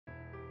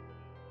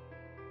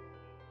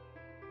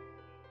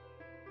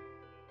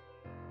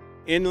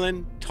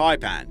inland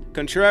taipan.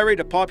 Contrary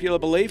to popular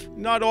belief,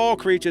 not all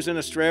creatures in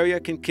Australia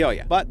can kill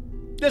you, but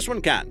this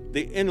one can.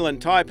 The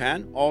inland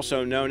taipan,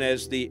 also known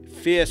as the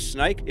fierce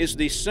snake, is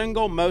the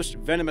single most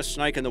venomous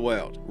snake in the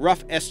world.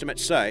 Rough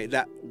estimates say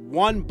that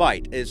one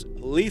bite is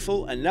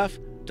lethal enough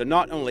to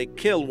not only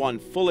kill one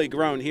fully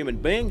grown human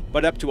being,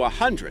 but up to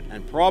 100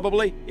 and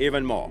probably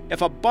even more.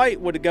 If a bite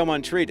were to go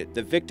untreated,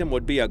 the victim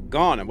would be a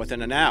goner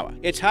within an hour.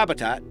 Its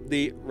habitat,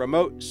 the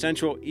remote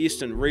central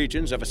eastern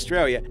regions of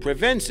Australia,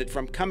 prevents it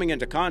from coming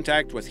into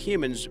contact with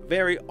humans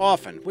very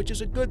often, which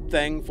is a good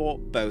thing for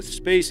both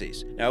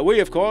species. Now, we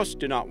of course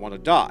do not want to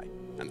die,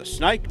 and the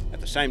snake, at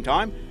the same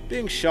time,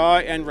 being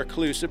shy and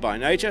reclusive by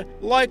nature,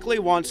 likely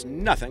wants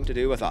nothing to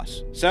do with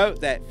us. So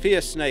that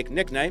fierce snake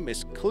nickname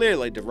is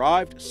clearly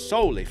derived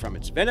solely from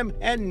its venom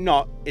and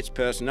not its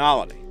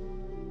personality.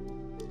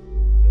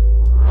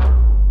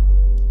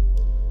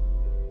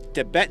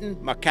 Tibetan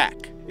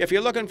macaque. If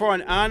you're looking for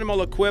an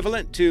animal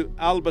equivalent to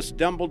Albus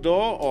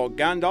Dumbledore or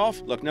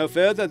Gandalf, look no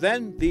further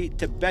than the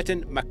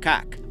Tibetan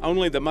macaque.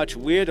 Only the much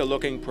weirder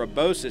looking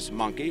proboscis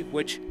monkey,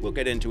 which we'll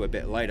get into a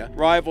bit later,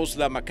 rivals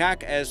the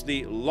macaque as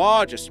the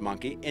largest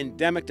monkey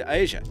endemic to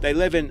Asia. They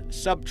live in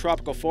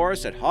subtropical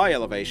forests at high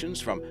elevations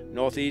from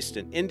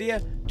northeastern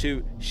India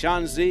to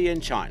Shanxi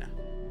in China.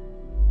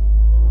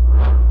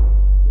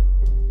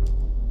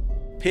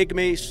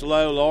 Pygmy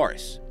slow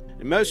loris.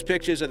 In most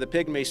pictures of the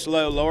pygmy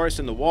slow loris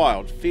in the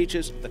wild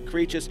features the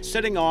creatures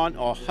sitting on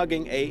or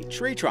hugging a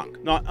tree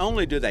trunk. Not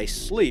only do they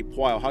sleep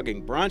while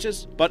hugging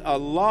branches, but a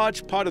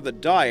large part of the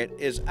diet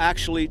is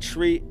actually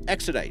tree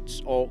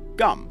exudates or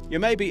gum. You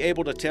may be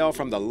able to tell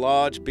from the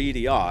large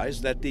beady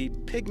eyes that the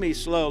pygmy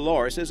slow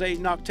loris is a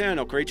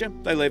nocturnal creature.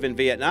 They live in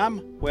Vietnam,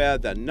 where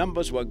the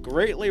numbers were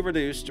greatly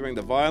reduced during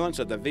the violence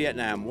of the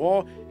Vietnam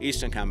War,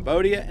 eastern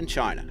Cambodia, and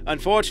China.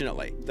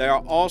 Unfortunately, they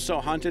are also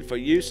hunted for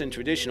use in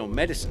traditional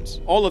medicines.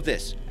 All of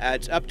this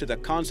adds up to the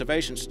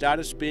conservation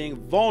status being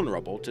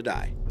vulnerable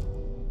today.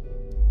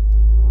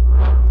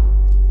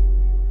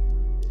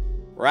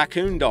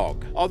 Raccoon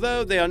dog.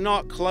 Although they are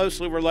not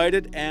closely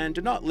related and do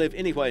not live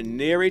anywhere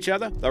near each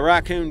other, the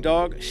raccoon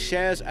dog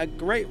shares a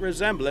great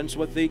resemblance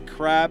with the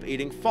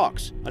crab-eating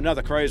fox,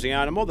 another crazy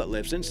animal that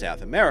lives in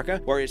South America,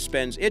 where it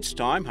spends its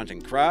time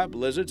hunting crab,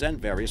 lizards, and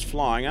various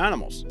flying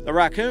animals. The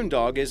raccoon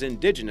dog is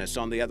indigenous,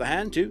 on the other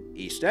hand, to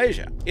East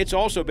Asia. It's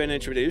also been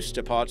introduced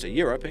to parts of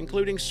Europe,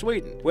 including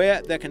Sweden,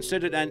 where they're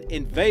considered an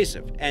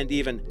invasive and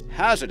even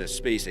hazardous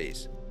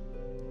species.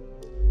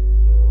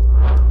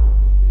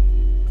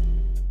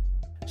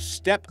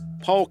 Steppe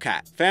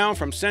polecat, found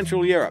from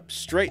Central Europe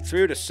straight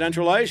through to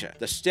Central Asia.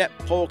 The steppe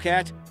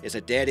polecat is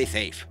a dirty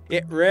thief.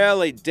 It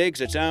rarely digs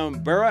its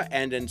own burrow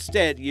and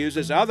instead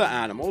uses other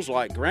animals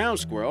like ground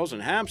squirrels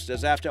and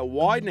hamsters after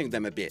widening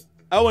them a bit.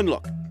 Oh, and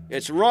look,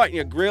 it's right in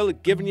your grill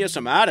giving you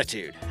some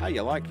attitude. How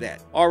you like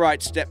that? All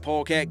right, steppe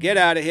polecat, get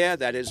out of here.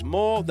 That is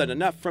more than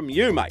enough from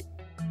you, mate.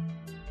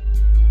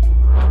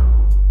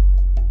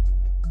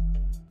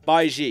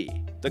 Baiji.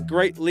 The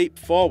Great Leap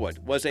Forward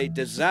was a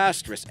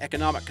disastrous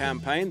economic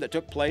campaign that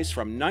took place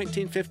from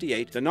 1958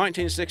 to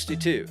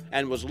 1962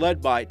 and was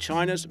led by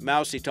China's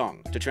Mao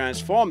Zedong to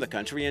transform the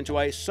country into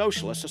a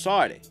socialist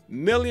society.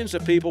 Millions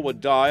of people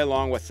would die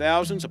along with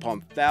thousands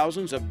upon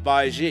thousands of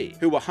Baiji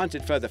who were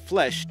hunted for their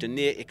flesh to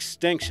near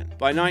extinction.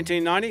 By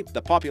 1990,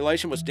 the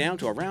population was down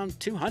to around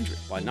 200.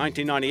 By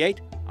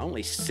 1998,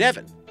 only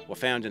 7 were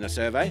found in a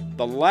survey.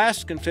 The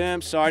last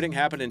confirmed sighting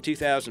happened in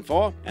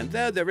 2004, and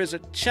though there is a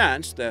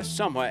chance they're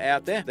somewhere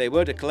out there, they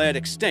were declared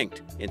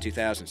extinct in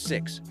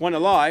 2006. When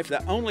alive,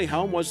 their only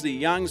home was the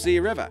Yangtze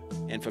River,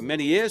 and for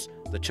many years,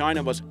 the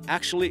China was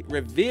actually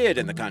revered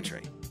in the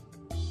country.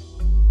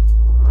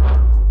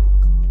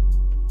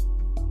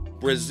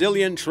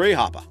 Brazilian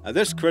treehopper. Now,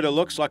 this critter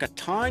looks like a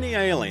tiny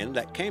alien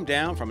that came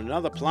down from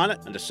another planet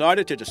and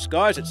decided to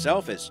disguise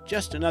itself as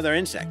just another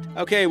insect.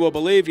 Okay, we'll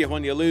believe you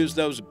when you lose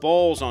those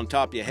balls on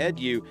top of your head,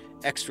 you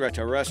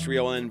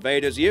extraterrestrial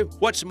invaders, you.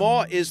 What's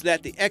more is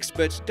that the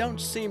experts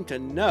don't seem to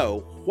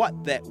know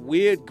what that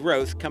weird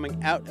growth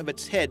coming out of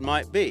its head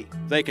might be.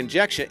 They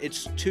conjecture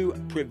it's to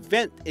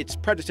prevent its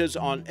predators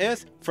on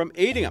Earth from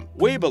eating them.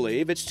 We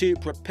believe it's to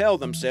propel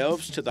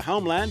themselves to the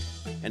homeland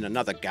in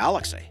another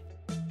galaxy.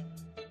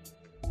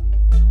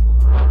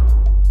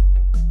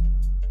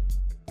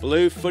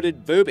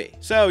 Blue-footed booby.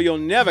 So you'll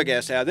never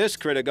guess how this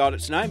critter got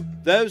its name.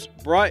 Those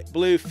bright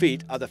blue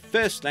feet are the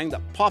first thing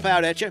that pop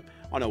out at you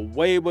on a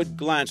wayward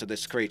glance at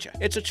this creature.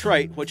 It's a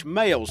trait which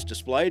males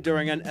display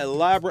during an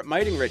elaborate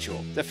mating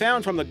ritual. They're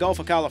found from the Gulf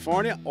of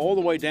California all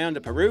the way down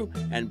to Peru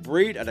and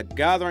breed at a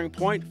gathering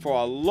point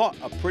for a lot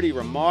of pretty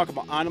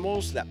remarkable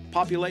animals that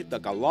populate the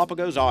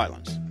Galapagos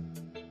Islands.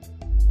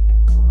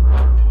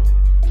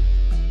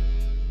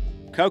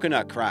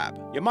 coconut crab.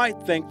 You might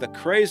think the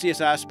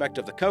craziest aspect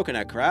of the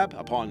coconut crab,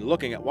 upon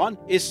looking at one,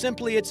 is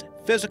simply its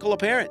physical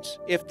appearance.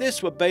 If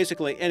this were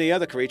basically any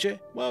other creature,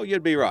 well,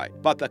 you'd be right.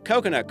 But the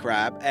coconut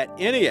crab, at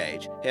any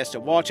age, has to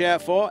watch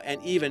out for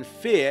and even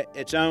fear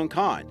its own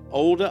kind.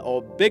 Older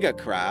or bigger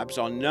crabs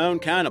are known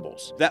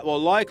cannibals that will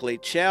likely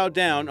chow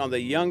down on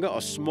the younger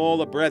or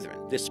smaller brethren.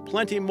 There's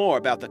plenty more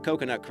about the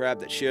coconut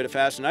crab that's sure to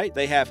fascinate.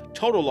 They have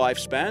total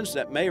lifespans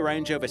that may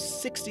range over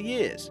 60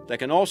 years. They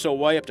can also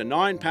weigh up to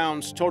 9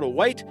 pounds total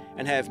weight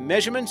and have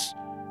measurements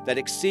that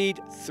exceed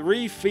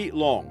 3 feet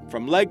long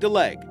from leg to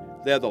leg.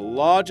 They're the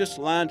largest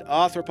land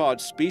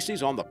arthropod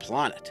species on the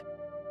planet.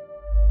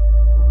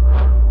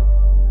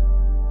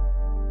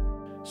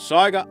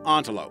 Saiga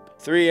antelope,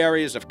 3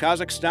 areas of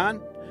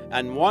Kazakhstan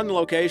and 1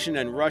 location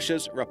in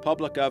Russia's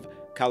Republic of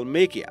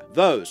Kalmykia.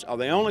 Those are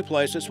the only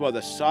places where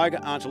the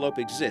saiga antelope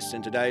exists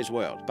in today's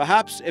world.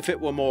 Perhaps if it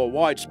were more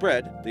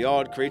widespread, the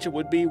odd creature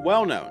would be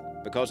well known,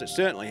 because it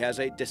certainly has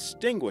a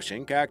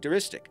distinguishing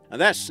characteristic. And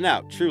that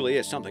snout truly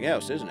is something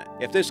else, isn't it?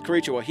 If this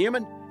creature were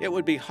human, it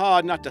would be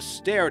hard not to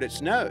stare at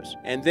its nose.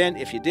 And then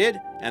if you did,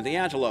 and the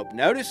antelope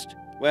noticed,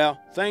 well,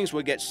 things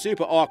would get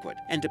super awkward.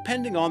 And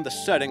depending on the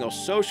setting or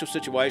social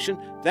situation,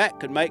 that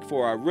could make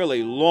for a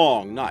really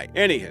long night.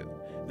 Anywho,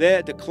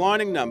 their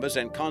declining numbers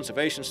and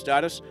conservation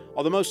status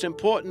are the most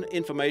important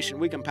information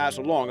we can pass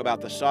along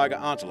about the saiga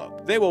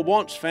antelope. They were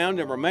once found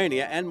in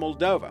Romania and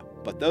Moldova,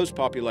 but those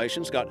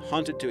populations got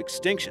hunted to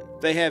extinction.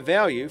 They have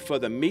value for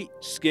the meat,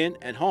 skin,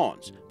 and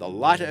horns, the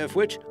latter of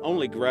which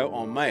only grow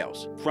on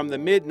males. From the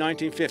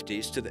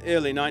mid-1950s to the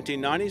early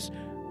 1990s,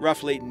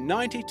 roughly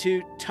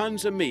 92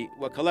 tons of meat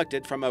were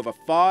collected from over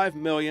 5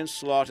 million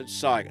slaughtered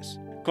saigas.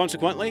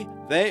 Consequently,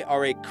 they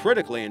are a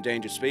critically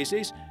endangered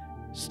species,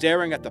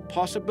 staring at the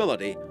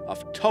possibility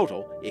of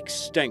total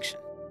extinction.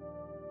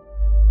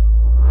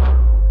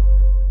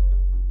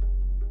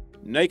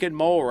 Naked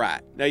mole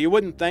rat. Now, you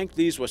wouldn't think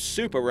these were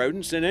super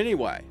rodents in any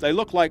way. They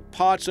look like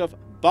parts of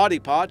body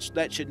parts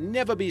that should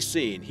never be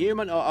seen,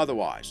 human or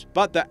otherwise.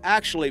 But they're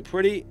actually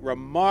pretty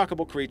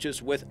remarkable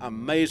creatures with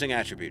amazing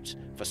attributes.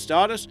 For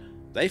starters,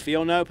 they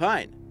feel no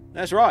pain.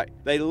 That's right,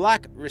 they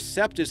lack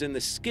receptors in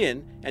the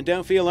skin and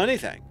don't feel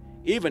anything,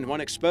 even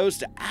when exposed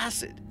to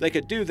acid. They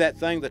could do that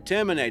thing the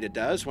Terminator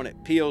does when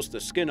it peels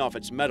the skin off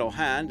its metal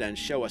hand and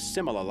show a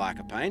similar lack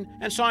of pain.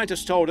 And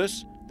scientists told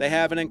us they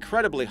have an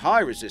incredibly high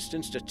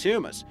resistance to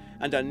tumors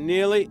and are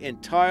nearly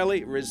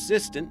entirely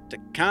resistant to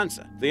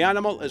cancer. The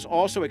animal is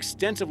also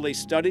extensively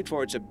studied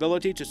for its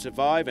ability to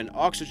survive in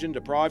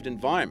oxygen-deprived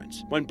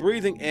environments. When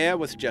breathing air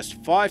with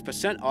just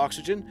 5%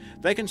 oxygen,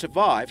 they can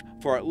survive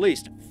for at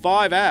least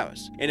 5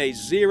 hours. In a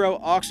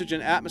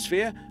zero-oxygen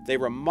atmosphere, they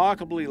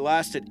remarkably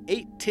lasted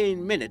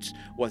 18 minutes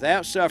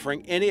without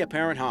suffering any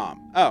apparent harm.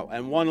 Oh,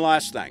 and one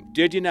last thing.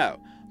 Did you know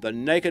the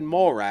naked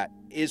mole rat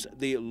is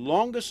the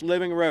longest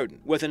living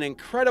rodent, with an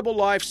incredible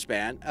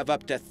lifespan of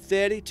up to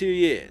 32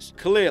 years.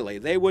 Clearly,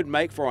 they would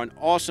make for an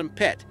awesome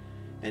pet,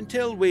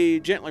 until we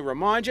gently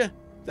remind you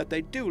that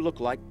they do look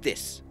like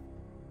this.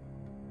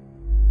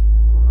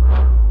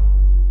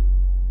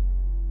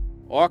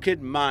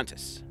 Orchid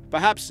mantis.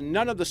 Perhaps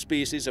none of the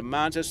species of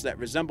mantis that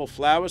resemble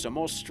flowers are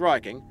more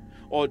striking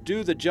or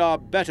do the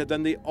job better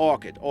than the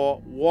orchid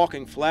or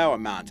walking flower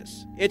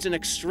mantis. It's an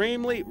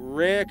extremely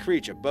rare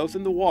creature, both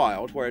in the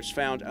wild, where it's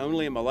found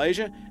only in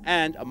Malaysia,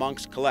 and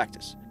amongst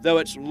collectors. Though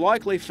it's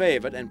likely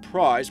favored and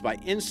prized by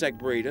insect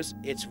breeders,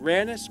 its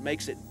rareness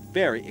makes it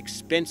very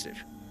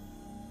expensive.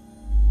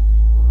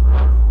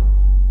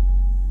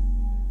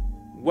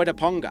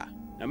 Wetapunga.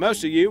 Now,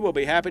 most of you will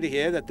be happy to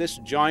hear that this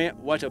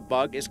giant weta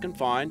bug is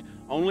confined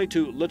only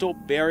to Little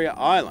Barrier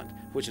Island,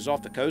 which is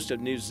off the coast of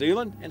New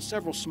Zealand, and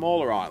several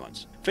smaller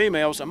islands.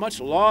 Females are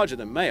much larger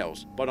than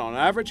males, but on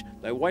average,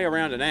 they weigh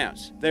around an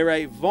ounce. They're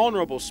a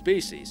vulnerable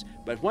species,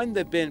 but when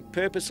they've been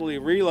purposely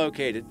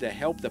relocated to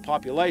help the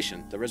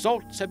population, the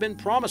results have been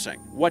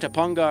promising.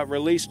 Wetapunga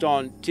released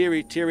on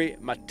Tiritiri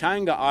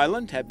Matangi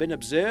Island have been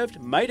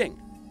observed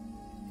mating.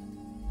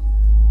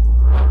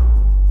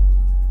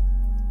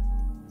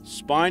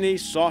 Spiny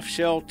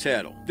soft-shell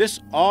turtle. This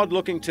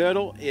odd-looking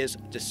turtle is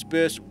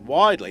dispersed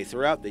widely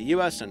throughout the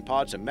US and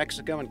parts of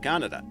Mexico and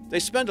Canada. They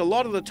spend a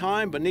lot of the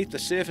time beneath the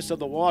surface of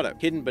the water,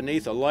 hidden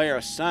beneath a layer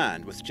of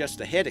sand with just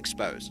the head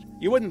exposed.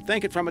 You wouldn't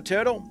think it from a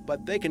turtle,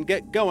 but they can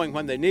get going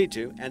when they need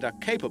to and are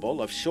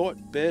capable of short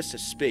bursts of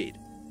speed.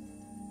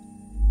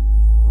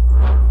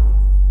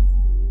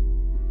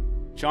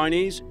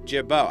 Chinese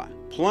jerboa.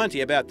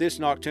 Plenty about this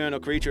nocturnal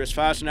creature is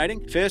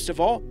fascinating. First of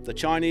all, the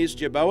Chinese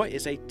jerboa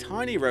is a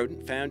tiny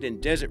rodent found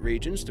in desert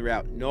regions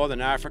throughout northern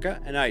Africa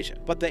and Asia.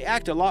 But they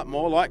act a lot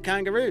more like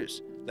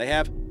kangaroos. They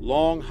have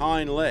long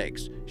hind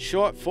legs,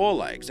 short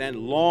forelegs, and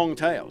long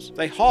tails.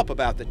 They hop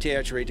about the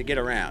territory to get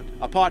around.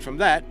 Apart from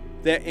that,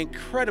 they're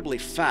incredibly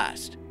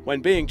fast.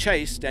 When being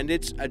chased and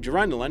its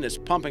adrenaline is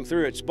pumping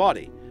through its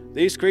body,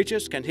 these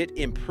creatures can hit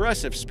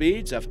impressive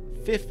speeds of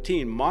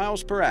 15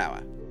 miles per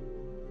hour.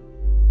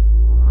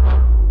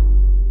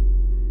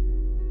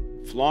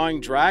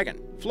 Flying dragon.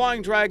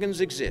 Flying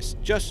dragons exist,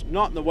 just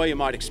not in the way you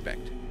might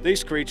expect.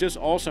 These creatures,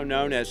 also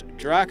known as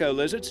Draco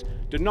lizards,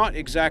 do not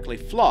exactly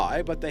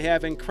fly, but they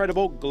have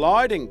incredible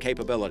gliding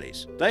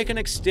capabilities. They can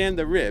extend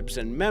the ribs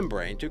and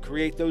membrane to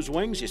create those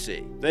wings you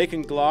see. They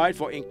can glide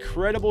for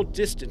incredible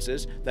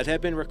distances that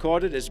have been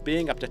recorded as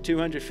being up to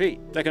 200 feet.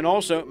 They can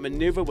also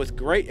maneuver with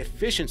great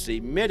efficiency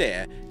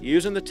mid-air,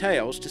 using the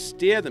tails to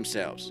steer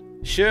themselves.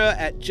 Sure,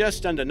 at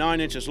just under 9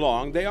 inches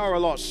long, they are a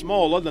lot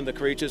smaller than the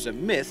creatures of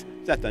myth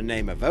that the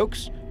name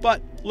evokes,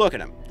 but look at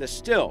them, they're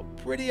still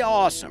pretty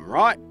awesome,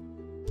 right?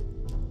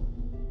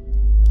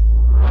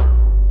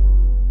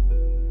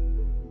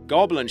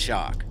 Goblin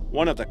shark.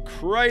 One of the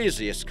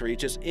craziest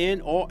creatures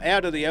in or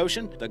out of the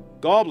ocean, the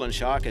goblin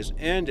shark has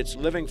earned its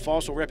living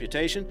fossil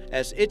reputation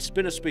as it's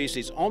been a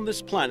species on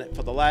this planet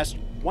for the last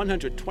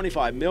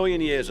 125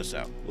 million years or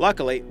so.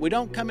 Luckily, we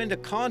don't come into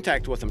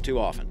contact with them too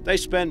often. They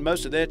spend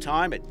most of their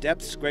time at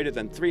depths greater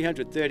than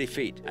 330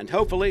 feet, and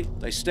hopefully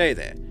they stay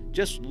there.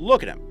 Just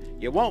look at them.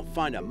 You won't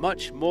find a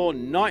much more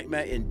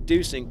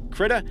nightmare-inducing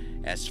critter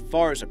as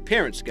far as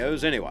appearance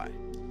goes anyway.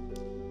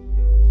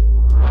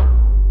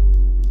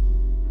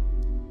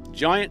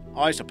 Giant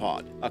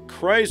isopod, a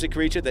crazy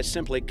creature that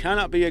simply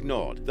cannot be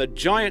ignored. The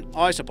giant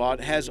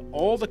isopod has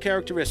all the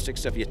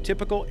characteristics of your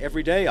typical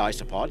everyday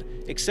isopod,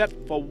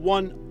 except for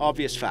one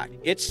obvious fact.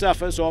 It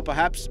suffers or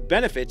perhaps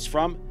benefits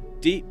from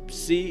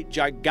deep-sea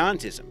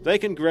gigantism. They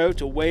can grow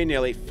to weigh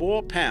nearly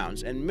 4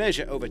 pounds and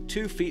measure over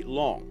 2 feet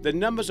long. The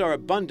numbers are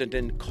abundant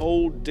in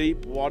cold,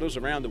 deep waters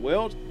around the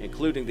world,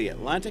 including the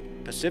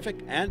Atlantic, Pacific,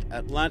 and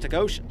Atlantic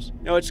Oceans.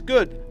 Now, it's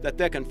good that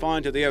they're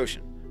confined to the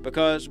ocean,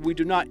 because we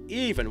do not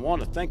even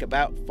want to think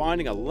about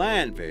finding a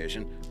land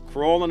version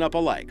crawling up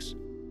our lakes.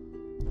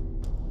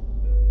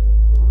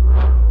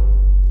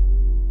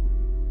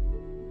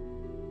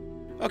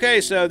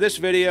 Okay, so this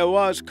video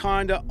was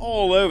kinda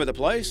all over the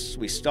place.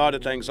 We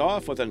started things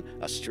off with an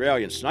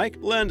Australian snake,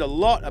 learned a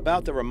lot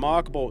about the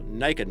remarkable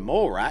naked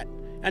mole rat,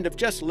 and have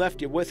just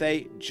left you with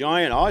a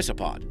giant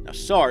isopod. Now,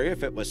 sorry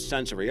if it was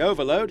sensory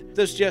overload.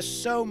 There's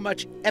just so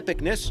much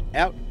epicness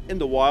out in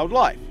the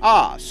wildlife.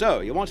 So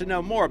you want to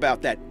know more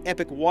about that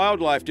epic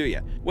wildlife, do you?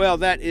 Well,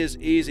 that is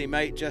easy,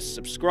 mate. Just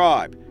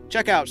subscribe.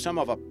 Check out some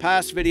of our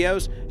past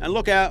videos and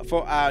look out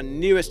for our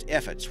newest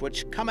efforts,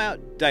 which come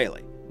out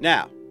daily.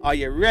 Now, are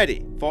you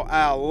ready for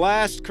our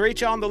last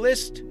creature on the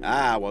list?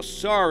 Well,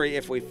 sorry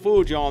if we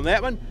fooled you on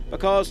that one,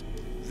 because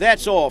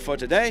that's all for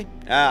today.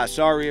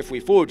 Sorry if we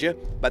fooled you,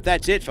 but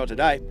that's it for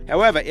today.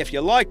 However, if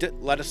you liked it,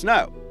 let us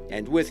know.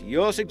 And with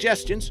your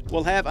suggestions,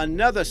 we'll have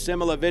another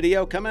similar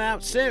video coming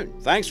out soon.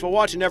 Thanks for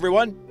watching,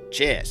 everyone.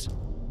 Cheers.